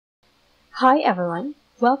Hi everyone,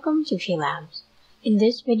 welcome to JLabs. In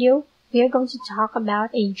this video, we are going to talk about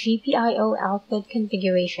a GPIO output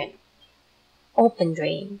configuration, Open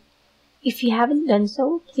Drain. If you haven't done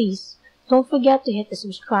so, please don't forget to hit the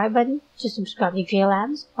subscribe button to subscribe to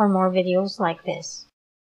JLabs for more videos like this.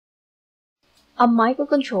 A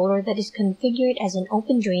microcontroller that is configured as an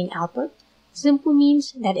open drain output simply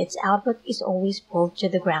means that its output is always pulled to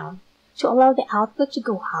the ground. To allow the output to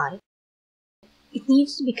go high, it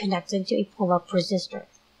needs to be connected to a pull-up resistor.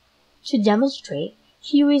 To demonstrate,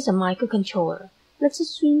 here is a microcontroller. Let's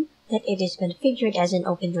assume that it is configured as an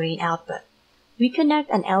open drain output. We connect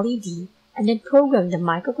an LED and then program the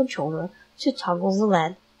microcontroller to toggle the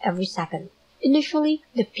LED every second. Initially,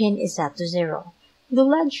 the pin is set to 0. The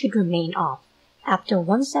LED should remain off. After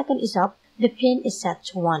 1 second is up, the pin is set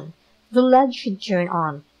to 1. The LED should turn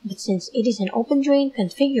on, but since it is an open drain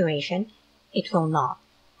configuration, it will not.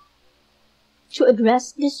 To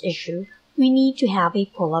address this issue, we need to have a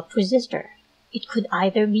pull-up resistor. It could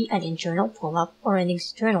either be an internal pull-up or an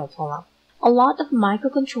external pull-up. A lot of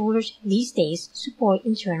microcontrollers these days support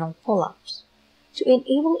internal pull-ups. To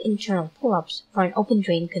enable internal pull-ups for an open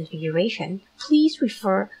drain configuration, please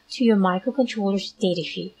refer to your microcontroller's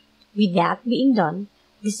datasheet. With that being done,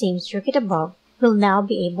 the same circuit above will now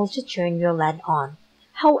be able to turn your LED on.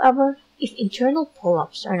 However, if internal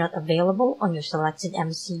pull-ups are not available on your selected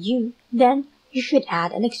MCU, then you should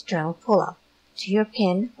add an external pull-up to your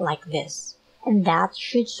pin like this, and that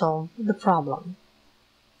should solve the problem.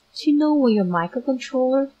 To know why your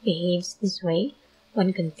microcontroller behaves this way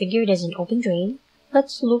when configured as an open drain,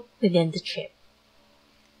 let's look within the chip.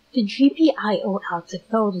 The GPIO output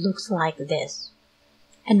node looks like this,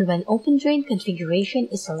 and when open drain configuration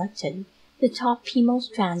is selected, the top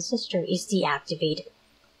PMOS transistor is deactivated.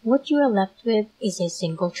 What you are left with is a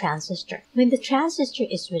single transistor. When the transistor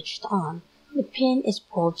is switched on, the pin is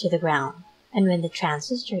pulled to the ground, and when the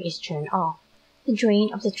transistor is turned off, the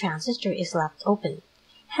drain of the transistor is left open,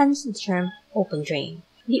 hence the term open drain.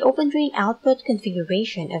 The open drain output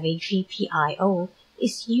configuration of a GPIO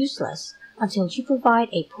is useless until you provide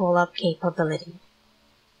a pull-up capability.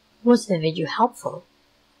 Was the video helpful?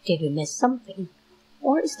 Did we miss something?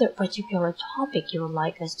 Or is there a particular topic you would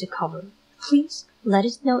like us to cover? Please let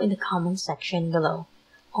us know in the comment section below.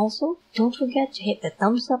 Also, don't forget to hit the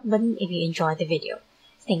thumbs up button if you enjoyed the video.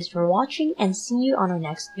 Thanks for watching and see you on our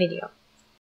next video.